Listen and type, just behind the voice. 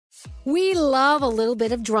We love a little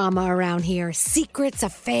bit of drama around here. Secrets,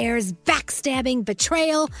 affairs, backstabbing,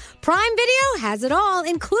 betrayal. Prime Video has it all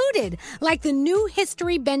included, like the new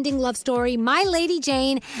history-bending love story, My Lady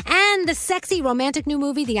Jane, and the sexy romantic new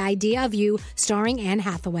movie, The Idea of You, starring Anne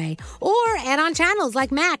Hathaway. Or add-on channels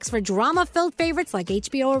like Max for drama-filled favorites like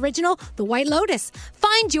HBO original, The White Lotus.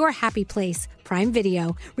 Find your happy place. Prime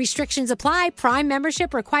Video. Restrictions apply. Prime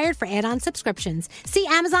membership required for add-on subscriptions. See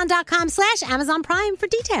Amazon.com/Amazon Prime for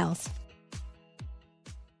details.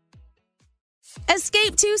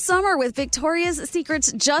 Escape to summer with Victoria's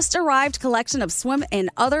Secret's just arrived collection of swim and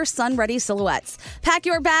other sun-ready silhouettes. Pack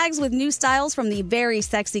your bags with new styles from the Very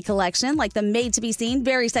Sexy collection, like the made-to-be-seen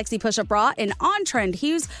Very Sexy push-up bra, and on-trend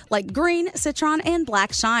hues like green, citron, and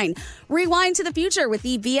black shine. Rewind to the future with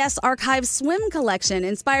the VS Archive swim collection,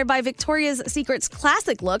 inspired by Victoria's Secret's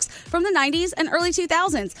classic looks from the 90s and early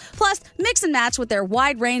 2000s. Plus, mix and match with their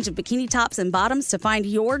wide range of bikini tops and bottoms to find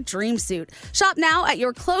your dream suit. Shop now at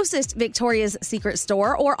your closest Victoria's Secret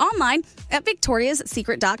store or online at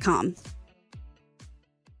victoriassecret.com.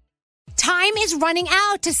 Time is running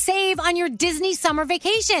out to save on your Disney summer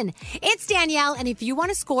vacation. It's Danielle, and if you want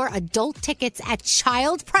to score adult tickets at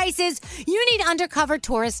child prices, you need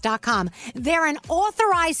UndercoverTourist.com. They're an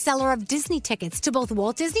authorized seller of Disney tickets to both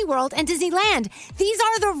Walt Disney World and Disneyland. These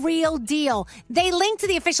are the real deal. They link to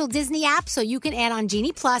the official Disney app so you can add on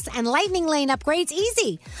Genie Plus and Lightning Lane upgrades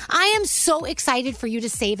easy. I am so excited for you to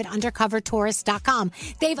save at UndercoverTourist.com.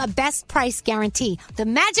 They have a best price guarantee. The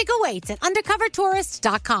magic awaits at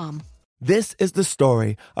UndercoverTourist.com. This is the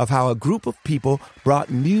story of how a group of people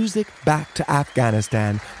brought music back to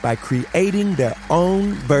Afghanistan by creating their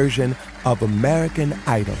own version of American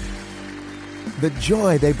Idol. The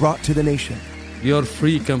joy they brought to the nation. You're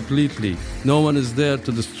free completely. No one is there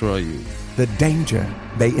to destroy you. The danger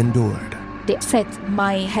they endured. They said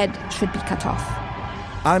my head should be cut off.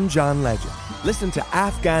 I'm John Legend. Listen to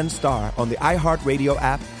Afghan Star on the iHeartRadio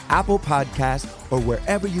app, Apple Podcasts, or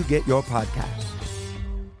wherever you get your podcasts.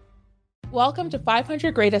 Welcome to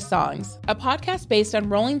 500 Greatest Songs, a podcast based on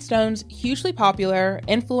Rolling Stone's hugely popular,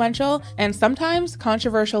 influential, and sometimes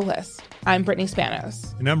controversial list. I'm Brittany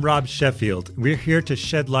Spanos. And I'm Rob Sheffield. We're here to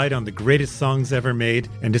shed light on the greatest songs ever made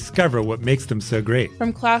and discover what makes them so great.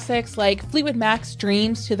 From classics like Fleetwood Mac's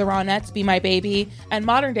Dreams to the Ronettes' Be My Baby, and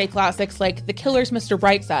modern-day classics like The Killers' Mr.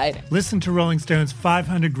 Brightside. Listen to Rolling Stone's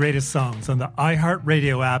 500 Greatest Songs on the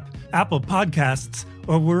iHeartRadio app, Apple Podcasts,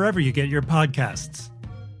 or wherever you get your podcasts.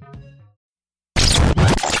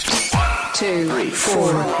 2, 3,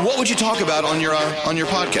 4. What would you talk about on your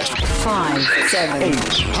podcast? 5, 7, 8.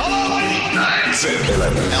 Hello, 9, 10,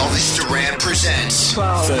 11. Elvis Duran presents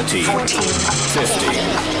 12, 13, 14, 15.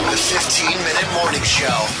 The 15-minute morning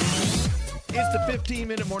show. It's the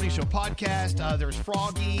 15-minute morning show podcast. There's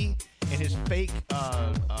Froggy and his fake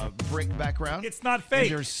brick background. It's not fake.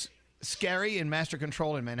 And there's Scary and Master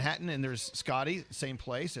Control in Manhattan, and there's Scotty, same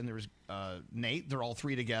place, and there's Nate. They're all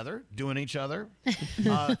three together, doing each other.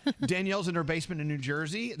 Danielle's in her basement in New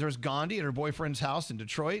Jersey. There's Gandhi at her boyfriend's house in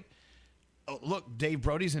Detroit. Oh, look, Dave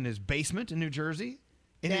Brody's in his basement in New Jersey.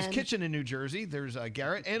 In his kitchen in New Jersey, there's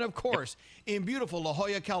Garrett. And, of course, in beautiful La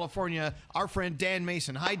Jolla, California, our friend Dan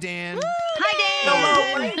Mason. Hi, Dan. Woo! Hi, Dan.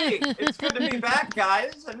 Hello, lady. It's good to be back,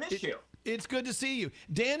 guys. I miss you. It's good to see you.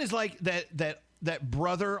 Dan is like that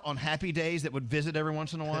brother on Happy Days that would visit every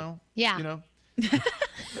once in a while. Yeah. You know?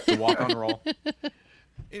 The walk-on roll.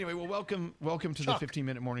 Anyway, well, welcome to the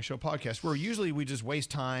 15-minute morning show podcast, where usually we just waste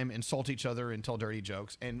time, insult each other, and tell dirty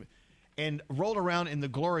jokes, and roll around in the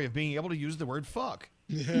glory of being able to use the word fuck.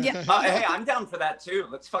 Yeah. Hey, I'm down for that too.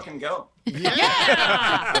 Let's fucking go.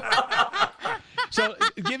 Yeah. So,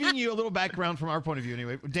 giving you a little background from our point of view,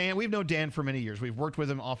 anyway, Dan, we've known Dan for many years. We've worked with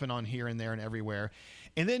him off and on here and there and everywhere.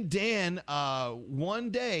 And then Dan, one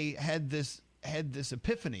day had this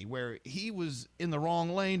epiphany where he was in the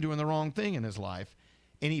wrong lane doing the wrong thing in his life,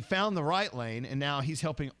 and he found the right lane, and now he's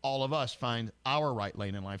helping all of us find our right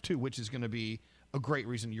lane in life too, which is going to be a great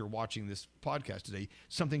reason you're watching this podcast today.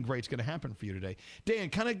 Something great's going to happen for you today. Dan,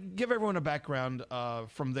 kind of give everyone a background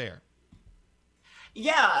from there.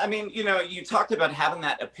 Yeah, I mean, you talked about having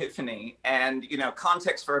that epiphany, and,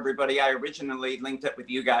 context for everybody. I originally linked up with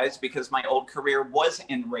you guys because my old career was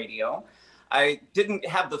in radio. I didn't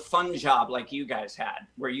have the fun job like you guys had,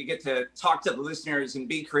 where you get to talk to the listeners and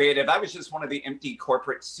be creative. I was just one of the empty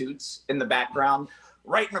corporate suits in the background,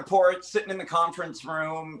 writing reports, sitting in the conference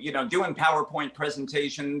room, doing PowerPoint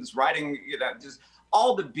presentations, writing, just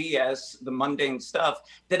all the BS, the mundane stuff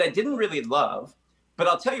that I didn't really love. But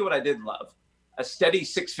I'll tell you what I did love: a steady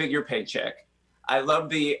 6-figure paycheck, I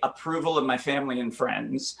loved the approval of my family and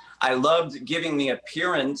friends. I loved giving the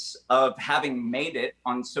appearance of having made it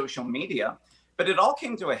on social media. But it all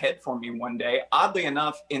came to a head for me one day, oddly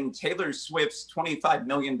enough, in Taylor Swift's $25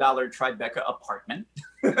 million Tribeca apartment.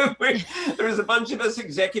 There was a bunch of us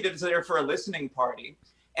executives there for a listening party.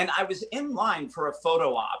 And I was in line for a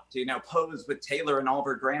photo op to, pose with Taylor and all of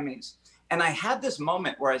her Grammys. And I had this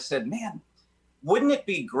moment where I said, man, wouldn't it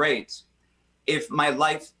be great if my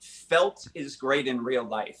life felt as great in real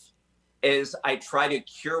life as I try to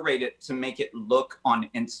curate it to make it look on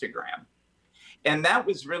Instagram? And that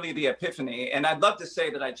was really the epiphany. And I'd love to say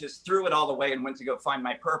that I just threw it all away and went to go find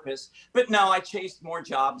my purpose. But no, I chased more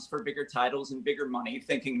jobs for bigger titles and bigger money,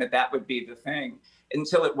 thinking that that would be the thing,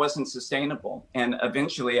 until it wasn't sustainable. And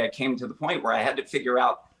eventually I came to the point where I had to figure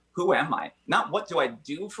out, who am I? Not what do I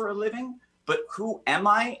do for a living, but who am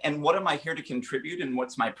I and what am I here to contribute and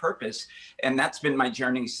what's my purpose? And that's been my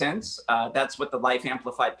journey since. That's what the Life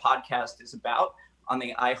Amplified podcast is about on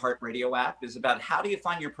the iHeartRadio app, is about how do you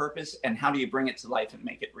find your purpose and how do you bring it to life and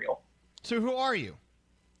make it real? So who are you?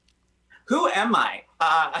 Who am I?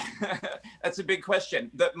 That's a big question.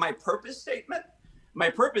 My purpose statement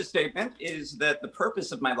is that the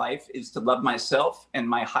purpose of my life is to love myself and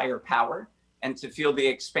my higher power and to feel the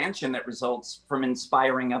expansion that results from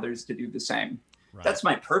inspiring others to do the same. Right. That's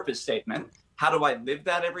my purpose statement. How do I live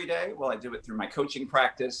that every day? Well, I do it through my coaching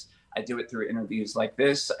practice. I do it through interviews like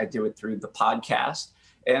this. I do it through the podcast.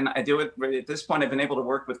 And I do it, at this point, I've been able to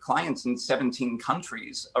work with clients in 17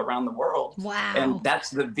 countries around the world. Wow. And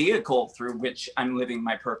that's the vehicle through which I'm living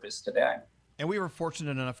my purpose today. And we were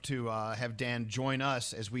fortunate enough to have Dan join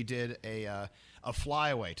us as we did a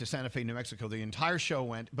flyaway to Santa Fe, New Mexico. The entire show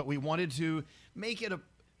went, but we wanted to make it a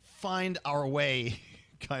find our way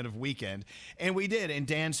kind of weekend. And we did. And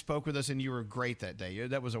Dan spoke with us, and you were great that day.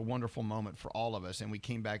 That was a wonderful moment for all of us. And we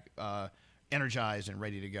came back energized and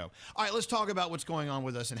ready to go. All right, let's talk about what's going on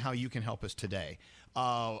with us and how you can help us today.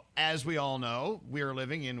 As we all know, we are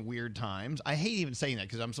living in weird times. I hate even saying that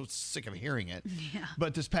because I'm so sick of hearing it. Yeah.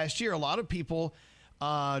 But this past year, a lot of people,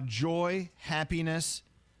 joy, happiness,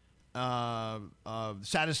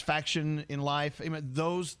 satisfaction in life,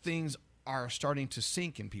 those things are starting to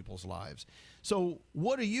sink in people's lives. So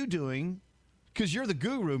what are you doing? Because you're the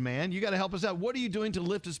guru, man. You got to help us out. What are you doing to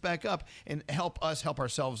lift us back up and help us help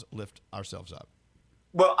ourselves lift ourselves up?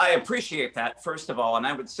 Well, I appreciate that, first of all. And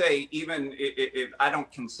I would say, even if I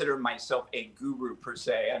don't consider myself a guru per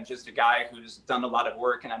se, I'm just a guy who's done a lot of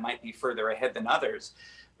work and I might be further ahead than others.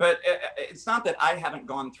 But it's not that I haven't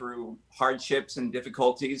gone through hardships and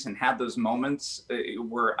difficulties and had those moments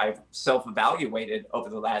where I've self-evaluated over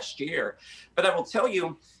the last year. But I will tell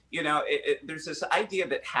you, there's this idea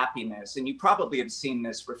that happiness, and you probably have seen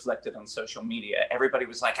this reflected on social media. Everybody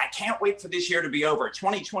was like, I can't wait for this year to be over.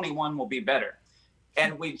 2021 will be better.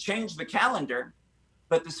 And we changed the calendar,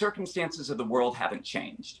 but the circumstances of the world haven't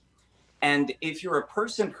changed. And if you're a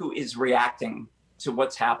person who is reacting to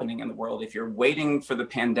what's happening in the world, if you're waiting for the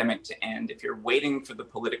pandemic to end, if you're waiting for the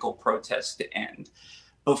political protests to end,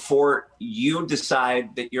 before you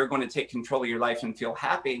decide that you're going to take control of your life and feel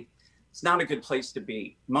happy, it's not a good place to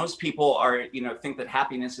be. Most people think that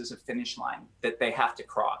happiness is a finish line that they have to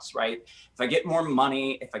cross, right? If I get more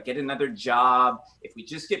money, if I get another job, if we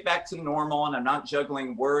just get back to normal and I'm not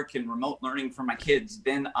juggling work and remote learning for my kids,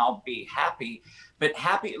 then I'll be happy. But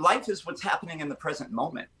life is what's happening in the present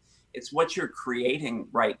moment. It's what you're creating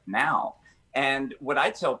right now. And what I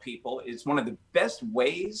tell people is one of the best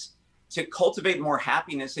ways to cultivate more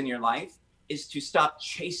happiness in your life is to stop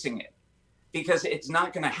chasing it. Because it's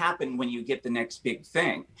not going to happen when you get the next big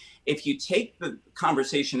thing. If you take the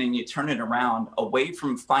conversation and you turn it around away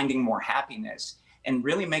from finding more happiness and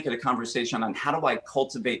really make it a conversation on how do I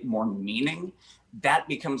cultivate more meaning, that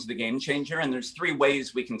becomes the game changer. And there's 3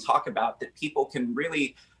 ways we can talk about that people can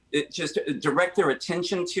really just direct their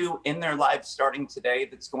attention to in their lives starting today,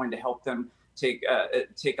 that's going to help them take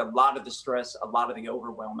a lot of the stress, a lot of the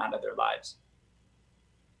overwhelm out of their lives.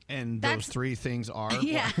 And those 3 things are?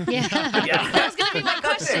 Yeah. Yeah. That was going to be my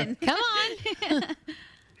question. Come on.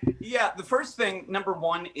 Yeah, the first thing, number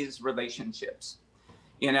 1, is relationships.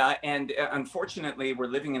 And unfortunately, we're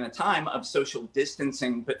living in a time of social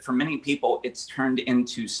distancing, but for many people, it's turned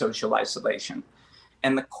into social isolation.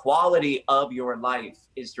 And the quality of your life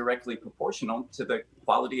is directly proportional to the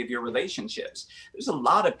quality of your relationships. There's a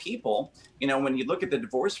lot of people, when you look at the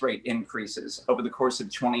divorce rate increases over the course of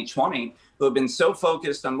 2020, who have been so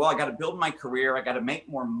focused on, well, I got to build my career, I got to make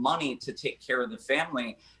more money to take care of the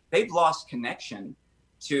family. They've lost connection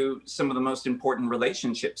to some of the most important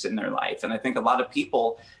relationships in their life. And I think a lot of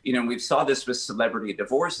people, we saw this with celebrity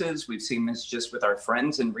divorces. We've seen this just with our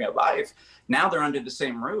friends in real life. Now they're under the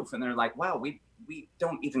same roof and they're like, wow, we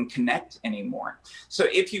don't even connect anymore. So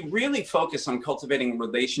if you really focus on cultivating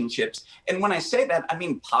relationships, and when I say that, I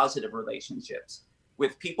mean positive relationships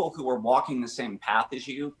with people who are walking the same path as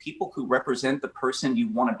you, people who represent the person you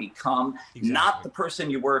want to become, not the person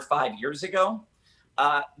you were 5 years ago,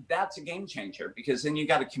 that's a game changer, because then you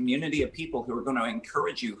got a community of people who are going to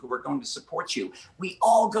encourage you, who are going to support you. We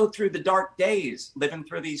all go through the dark days living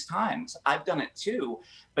through these times. I've done it too,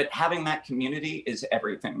 but having that community is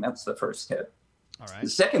everything. That's the first tip. All right. The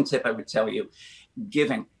second tip I would tell you,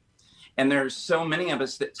 giving. And there's so many of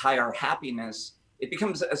us that tie our happiness, it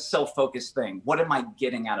becomes a self-focused thing. What am I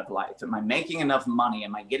getting out of life? Am I making enough money?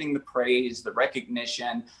 Am I getting the praise, the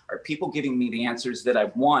recognition? Are people giving me the answers that I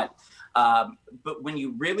want? But when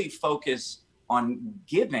you really focus on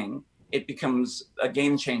giving, it becomes a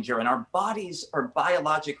game changer. And our bodies are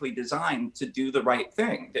biologically designed to do the right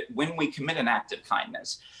thing. That when we commit an act of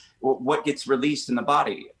kindness, what gets released in the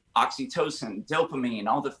body? Oxytocin, dopamine,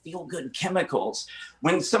 all the feel-good chemicals.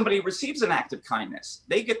 When somebody receives an act of kindness,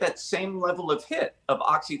 they get that same level of hit of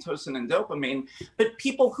oxytocin and dopamine. But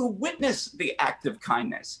people who witness the act of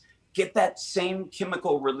kindness get that same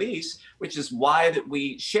chemical release, which is why that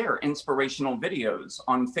we share inspirational videos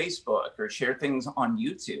on Facebook or share things on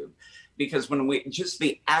YouTube. Because when we, just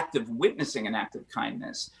the act of witnessing an act of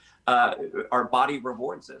kindness, our body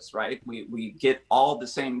rewards us, right? We get all the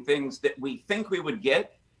same things that we think we would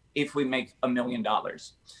get if we make $1 million.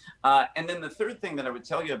 And then the third thing that I would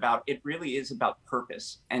tell you about, it really is about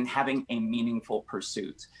purpose and having a meaningful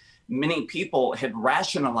pursuit. Many people have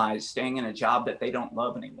rationalized staying in a job that they don't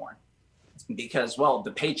love anymore because, well,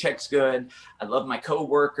 the paycheck's good, I love my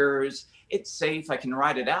coworkers, it's safe, I can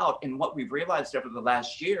ride it out. And what we've realized over the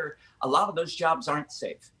last year, a lot of those jobs aren't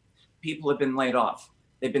safe. People have been laid off,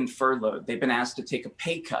 they've been furloughed, they've been asked to take a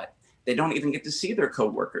pay cut. They don't even get to see their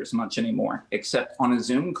coworkers much anymore, except on a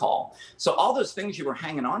Zoom call. So all those things you were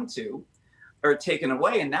hanging on to are taken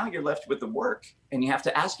away, and now you're left with the work. And you have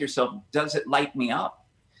to ask yourself, does it light me up?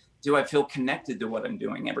 Do I feel connected to what I'm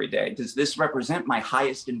doing every day? Does this represent my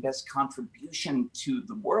highest and best contribution to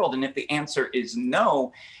the world? And if the answer is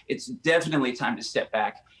no, it's definitely time to step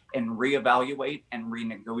back and reevaluate and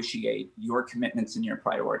renegotiate your commitments and your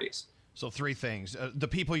priorities. So 3 things. The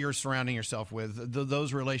people you're surrounding yourself with,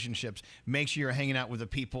 those relationships, make sure you're hanging out with the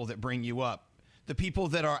people that bring you up. The people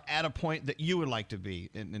that are at a point that you would like to be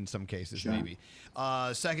in some cases, sure. Maybe.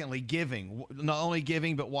 Secondly, giving. Not only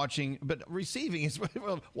giving, but receiving.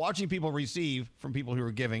 Watching people receive from people who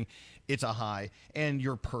are giving, it's a high. And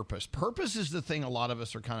your purpose. Purpose is the thing a lot of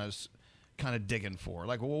us are kind of digging for.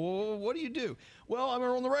 Like, well, what do you do? Well, I'm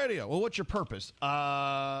on the radio. Well, what's your purpose?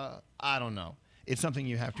 I don't know. It's something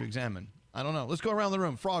you have to examine. I don't know. Let's go around the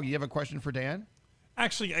room. Frog, you have a question for Dan?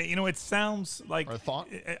 Actually, it sounds like or a thought.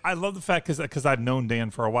 I love the fact because I've known Dan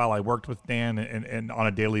for a while. I worked with Dan and on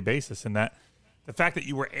a daily basis, and that the fact that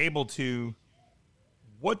you were able to.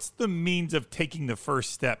 What's the means of taking the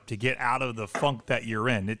first step to get out of the funk that you're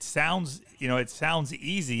in? It sounds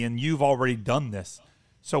easy, and you've already done this.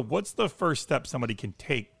 So, what's the first step somebody can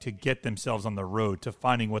take to get themselves on the road to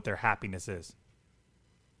finding what their happiness is?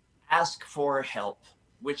 Ask for help,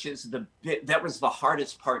 which is that was the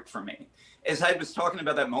hardest part for me. As I was talking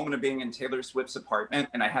about that moment of being in Taylor Swift's apartment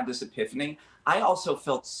and I had this epiphany, I also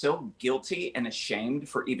felt so guilty and ashamed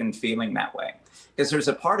for even feeling that way. Because there's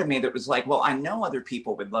a part of me that was like, well, I know other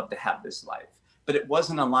people would love to have this life, but it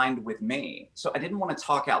wasn't aligned with me. So I didn't want to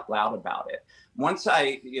talk out loud about it. Once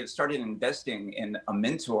I started investing in a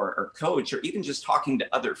mentor or coach, or even just talking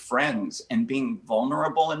to other friends and being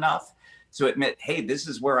vulnerable enough to admit, hey, this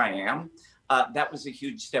is where I am. That was a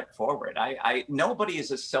huge step forward. Nobody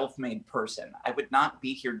is a self-made person. I would not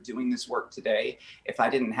be here doing this work today if I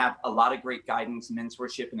didn't have a lot of great guidance,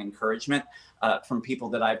 mentorship, and encouragement from people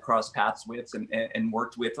that I've crossed paths with and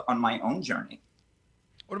worked with on my own journey.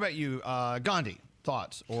 What about you, Gandhi?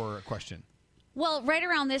 Thoughts or a question? Well, right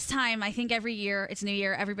around this time, I think every year, it's New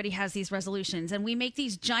Year, everybody has these resolutions. And we make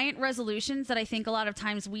these giant resolutions that I think a lot of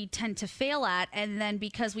times we tend to fail at. And then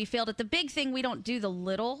because we failed at the big thing, we don't do the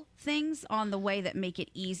little things on the way that make it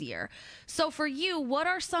easier. So for you, what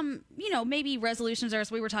are some, maybe resolutions, or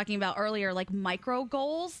as we were talking about earlier, like micro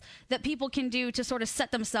goals that people can do to sort of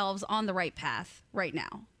set themselves on the right path right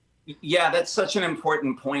now? Yeah, that's such an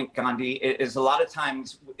important point, Gandhi. It is a lot of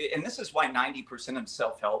times, and this is why 90% of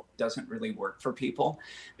self-help doesn't really work for people,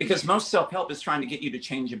 because most self-help is trying to get you to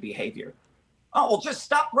change a behavior. Oh, well, just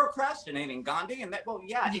stop procrastinating, Gandhi. And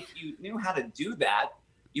if you knew how to do that,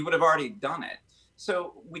 you would have already done it.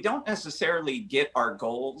 So we don't necessarily get our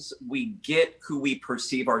goals. We get who we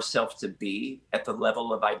perceive ourselves to be at the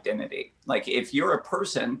level of identity. Like if you're a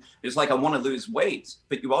person who's like, I want to lose weight,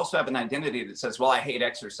 but you also have an identity that says, well, I hate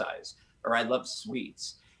exercise or I love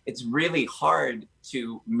sweets. It's really hard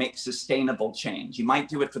to make sustainable change. You might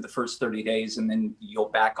do it for the first 30 days and then you'll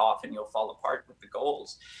back off and you'll fall apart with the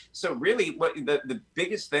goals. So really what the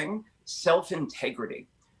biggest thing, self-integrity.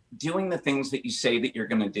 Doing the things that you say that you're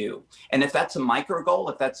going to do. And if that's a micro goal,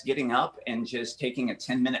 if that's getting up and just taking a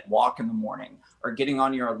 10-minute walk in the morning or getting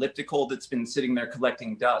on your elliptical that's been sitting there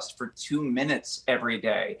collecting dust for 2 minutes every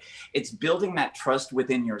day, it's building that trust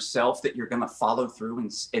within yourself that you're going to follow through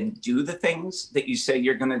and do the things that you say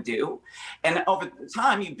you're going to do. And over the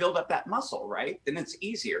time, you build up that muscle, right? Then it's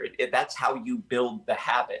easier. That's how you build the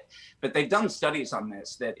habit. But they've done studies on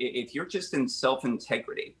this, that if you're just in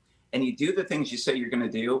self-integrity, and you do the things you say you're going to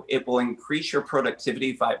do, it will increase your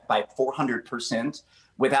productivity by 400%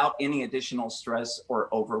 without any additional stress or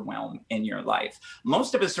overwhelm in your life.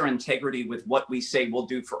 Most of us are integrity with what we say we'll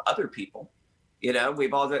do for other people. You know,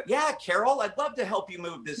 we've all said, yeah, Carol, I'd love to help you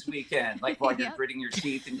move this weekend. Like while you're gritting your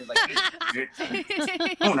teeth and you're like,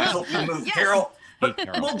 I want to help you move, Carol. But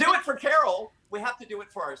we'll do it for Carol. We have to do it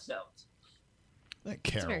for ourselves. Carol.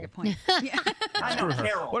 That's a very good point. I know,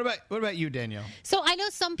 Carol. What about you, Danielle? So I know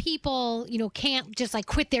some people, can't just like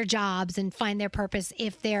quit their jobs and find their purpose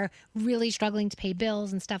if they're really struggling to pay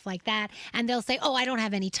bills and stuff like that. And they'll say, oh, I don't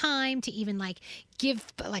have any time to even like give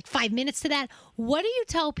like 5 minutes to that. What do you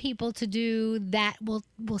tell people to do that will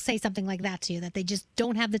say something like that to you, that they just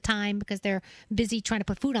don't have the time because they're busy trying to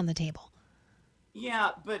put food on the table? Yeah,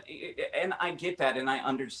 and I get that, and I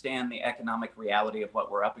understand the economic reality of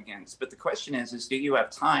what we're up against. But the question is do you have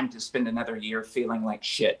time to spend another year feeling like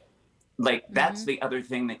shit? Like that's the other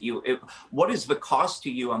thing that what is the cost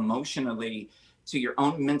to you emotionally, to your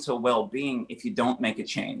own mental well-being if you don't make a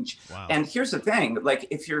change? Wow. And here's the thing, like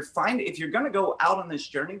if you're going to go out on this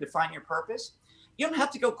journey to find your purpose, you don't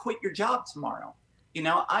have to go quit your job tomorrow. You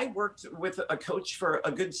know, I worked with a coach for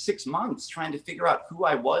a good 6 months trying to figure out who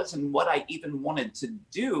I was and what I even wanted to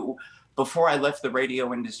do before I left the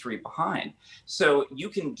radio industry behind. So you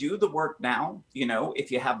can do the work now, if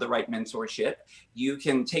you have the right mentorship. You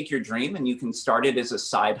can take your dream and you can start it as a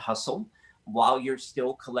side hustle while you're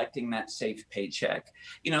still collecting that safe paycheck.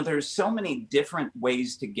 There's so many different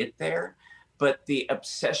ways to get there. But the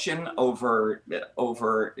obsession over,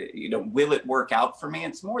 will it work out for me?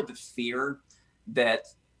 It's more the fear that,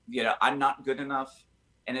 I'm not good enough.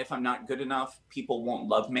 And if I'm not good enough, people won't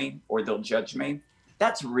love me or they'll judge me.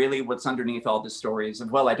 That's really what's underneath all the stories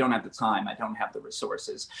of, well, I don't have the time. I don't have the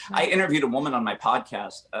resources. I interviewed a woman on my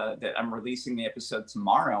podcast that I'm releasing the episode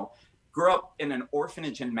tomorrow, grew up in an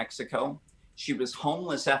orphanage in Mexico. She was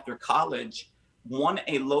homeless after college, won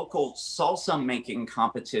a local salsa making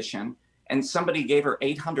competition, and somebody gave her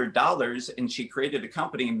 $800 and she created a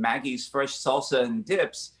company, Maggie's Fresh Salsa and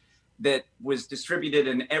Dips, that was distributed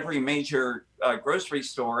in every major grocery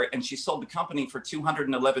store, and she sold the company for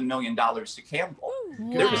 $211 million to Campbell. Wow.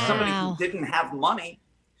 There was somebody who didn't have money.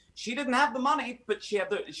 She didn't have the money, but she had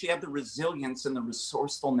the resilience and the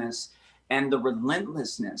resourcefulness and the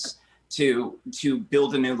relentlessness to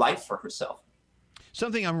build a new life for herself.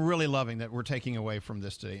 Something I'm really loving that we're taking away from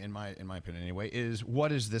this today, in my opinion anyway, is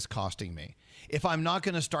what is this costing me? If I'm not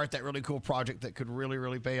going to start that really cool project that could really,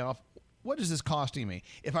 really pay off, what is this costing me?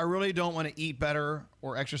 If I really don't want to eat better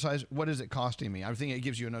or exercise, what is it costing me? I think it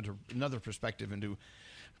gives you another perspective into,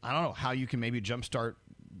 I don't know, how you can maybe jumpstart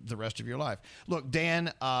the rest of your life. Look,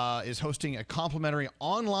 Dan is hosting a complimentary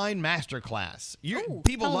online masterclass.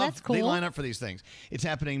 People love, cool. They line up for these things. It's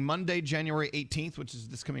happening Monday, January 18th, which is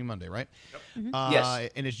this coming Monday, right? Yep. Mm-hmm.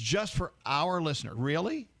 Yes. And it's just for our listener.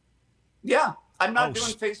 Really? Yeah. I'm not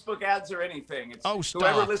doing Facebook ads or anything. It's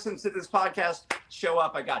whoever listens to this podcast, show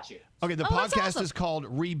up. I got you. Okay, the podcast is called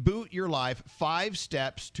Reboot Your Life, 5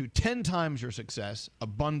 Steps to 10 Times Your Success,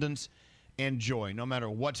 Abundance, and Joy, no matter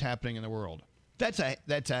what's happening in the world. That's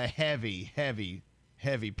a heavy, heavy,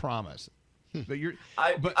 heavy promise. But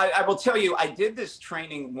I will tell you, I did this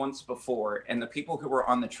training once before, and the people who were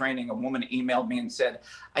on the training, a woman emailed me and said,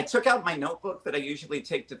 I took out my notebook that I usually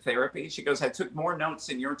take to therapy. She goes, I took more notes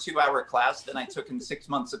in your 2-hour class than I took in 6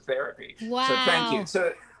 months of therapy. Wow. So thank you.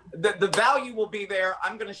 So the value will be there.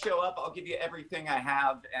 I'm going to show up. I'll give you everything I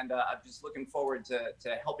have. And I'm just looking forward to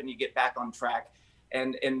helping you get back on track.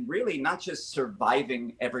 And really not just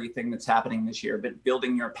surviving everything that's happening this year, but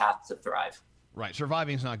building your path to thrive. Right.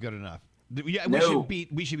 Surviving is not good enough. Yeah, No.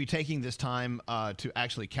 we should be taking this time to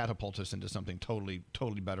actually catapult us into something totally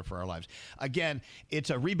better for our lives. Again, it's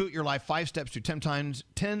a Reboot Your Life, 5 steps to 10 times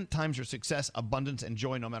your success, abundance, and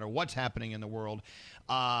joy, no matter what's happening in the world.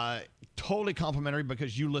 Totally complimentary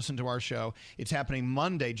because you listen to our show. It's happening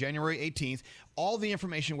Monday, January 18th. All the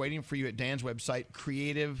information waiting for you at Dan's website,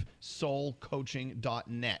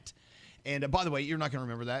 creativesoulcoaching.net. And by the way, you're not going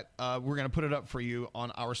to remember that. We're going to put it up for you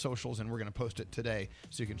on our socials, and we're going to post it today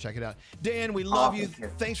so you can check it out. Dan, we love you.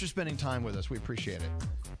 Thanks for spending time with us. We appreciate it.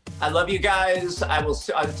 I love you guys. I'll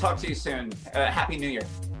talk to you soon. Happy New Year.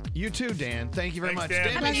 You too, Dan. Thank you very much.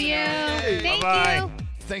 Dan, I love you. Thank Bye-bye. you.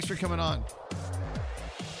 Thanks for coming on.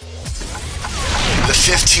 The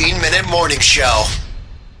 15-minute morning show.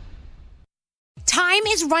 Time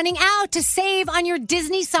is running out to save on your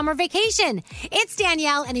Disney summer vacation. It's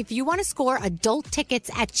Danielle, and if you want to score adult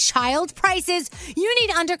tickets at child prices, you need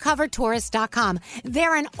UndercoverTourist.com.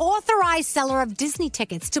 They're an authorized seller of Disney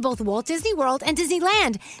tickets to both Walt Disney World and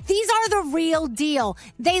Disneyland. These are the real deal.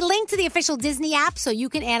 They link to the official Disney app so you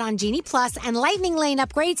can add on Genie Plus and Lightning Lane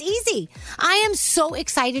upgrades easy. I am so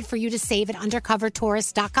excited for you to save at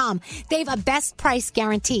UndercoverTourist.com. They have a best price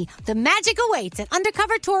guarantee. The magic awaits at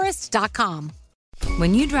UndercoverTourist.com.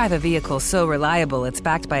 When you drive a vehicle so reliable it's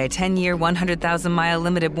backed by a 10-year, 100,000-mile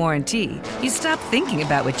limited warranty, you stop thinking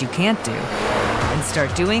about what you can't do and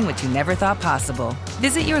start doing what you never thought possible.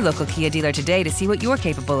 Visit your local Kia dealer today to see what you're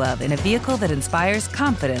capable of in a vehicle that inspires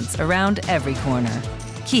confidence around every corner.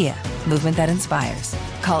 Kia, movement that inspires.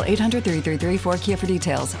 Call 800-333-4KIA for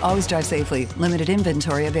details. Always drive safely. Limited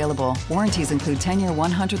inventory available. Warranties include 10-year,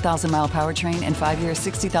 100,000-mile powertrain and 5-year,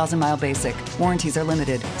 60,000-mile basic. Warranties are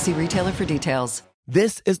limited. See retailer for details.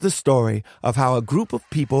 This is the story of how a group of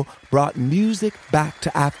people brought music back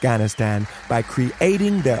to Afghanistan by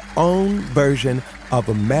creating their own version of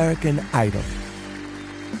American Idol.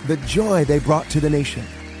 The joy they brought to the nation.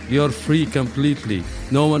 You're free completely.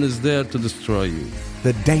 No one is there to destroy you.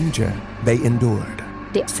 The danger they endured.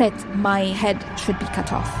 They said my head should be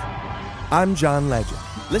cut off. I'm John Legend.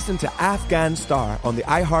 Listen to Afghan Star on the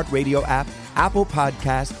iHeartRadio app, Apple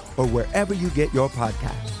Podcasts, or wherever you get your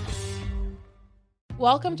podcasts.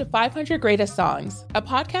 Welcome to 500 Greatest Songs, a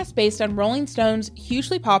podcast based on Rolling Stone's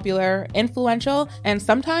hugely popular, influential, and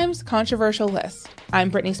sometimes controversial list. I'm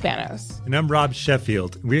Brittany Spanos. And I'm Rob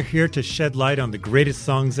Sheffield. We're here to shed light on the greatest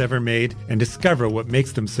songs ever made and discover what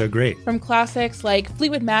makes them so great. From classics like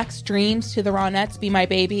Fleetwood Mac's Dreams to the Ronettes' Be My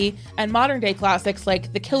Baby, and modern-day classics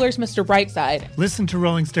like The Killer's Mr. Brightside. Listen to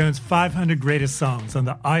Rolling Stone's 500 Greatest Songs on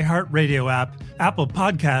the iHeartRadio app, Apple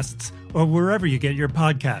Podcasts, or wherever you get your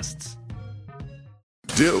podcasts.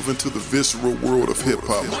 Delve into the visceral world of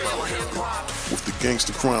hip-hop with the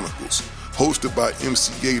Gangster Chronicles, hosted by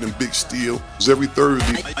MC Gate and Big Steel. Every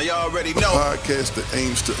Thursday, a podcast that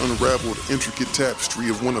aims to unravel the intricate tapestry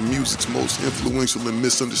of one of music's most influential and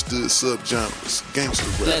misunderstood subgenres, gangster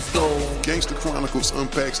rap. Let's go. Gangster Chronicles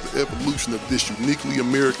unpacks the evolution of this uniquely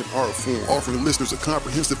American art form, offering listeners a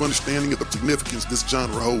comprehensive understanding of the significance this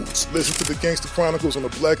genre holds. Listen to the Gangster Chronicles on the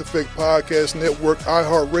Black Effect Podcast Network,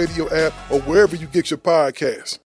 iHeartRadio app, or wherever you get your podcasts.